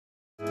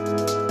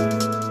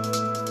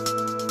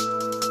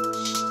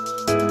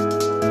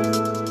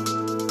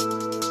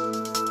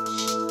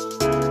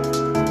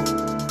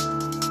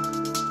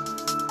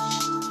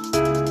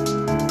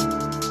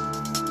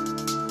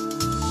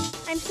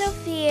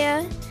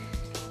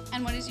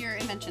And what is your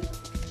invention?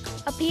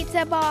 A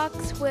pizza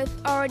box with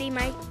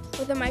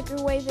with a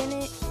microwave in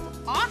it.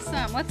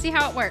 Awesome. Let's see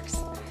how it works.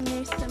 And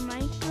there's the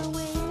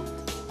microwave.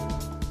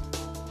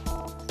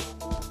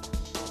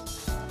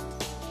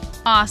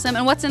 Awesome.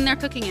 And what's in there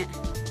cooking it?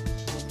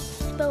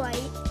 The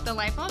light. The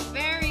light bulb.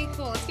 Very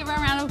cool. Let's give her a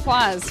round of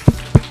applause.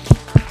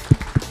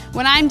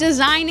 When I'm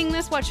designing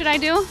this, what should I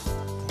do?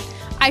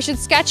 I should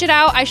sketch it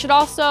out. I should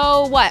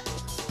also what?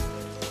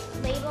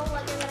 Label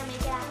what you're gonna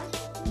make it out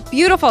of.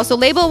 Beautiful. So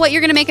label what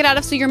you're gonna make it out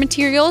of, so your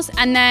materials,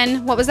 and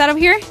then what was that over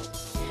here?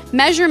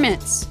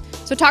 Measurements.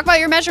 So talk about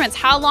your measurements.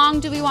 How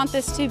long do we want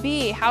this to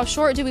be? How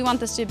short do we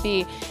want this to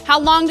be? How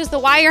long does the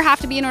wire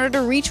have to be in order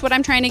to reach what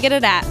I'm trying to get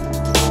it at?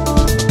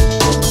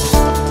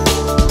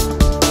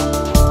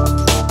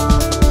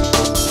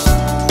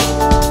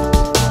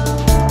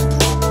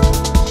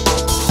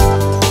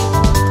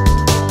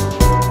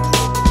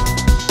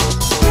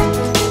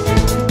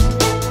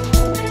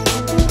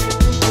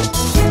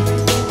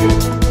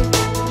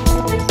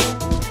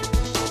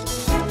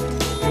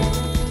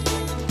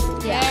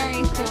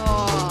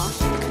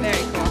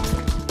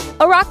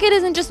 A rocket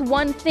isn't just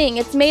one thing,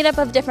 it's made up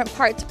of different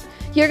parts.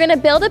 You're gonna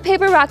build a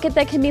paper rocket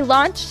that can be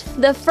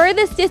launched the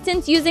furthest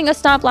distance using a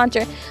stomp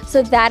launcher.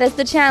 So that is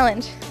the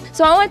challenge.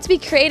 So I want it to be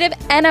creative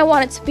and I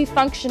want it to be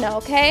functional,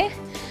 okay?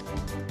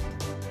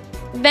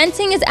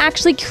 Venting is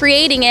actually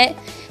creating it,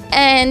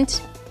 and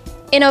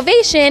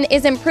innovation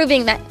is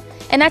improving that.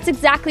 And that's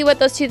exactly what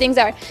those two things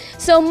are.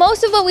 So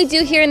most of what we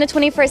do here in the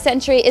 21st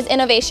century is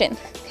innovation,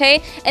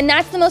 okay? And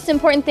that's the most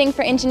important thing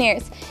for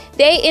engineers.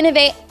 They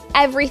innovate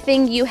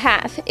everything you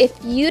have. If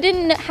you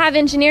didn't have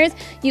engineers,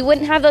 you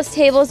wouldn't have those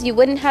tables, you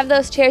wouldn't have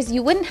those chairs,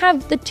 you wouldn't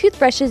have the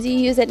toothbrushes you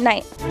use at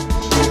night.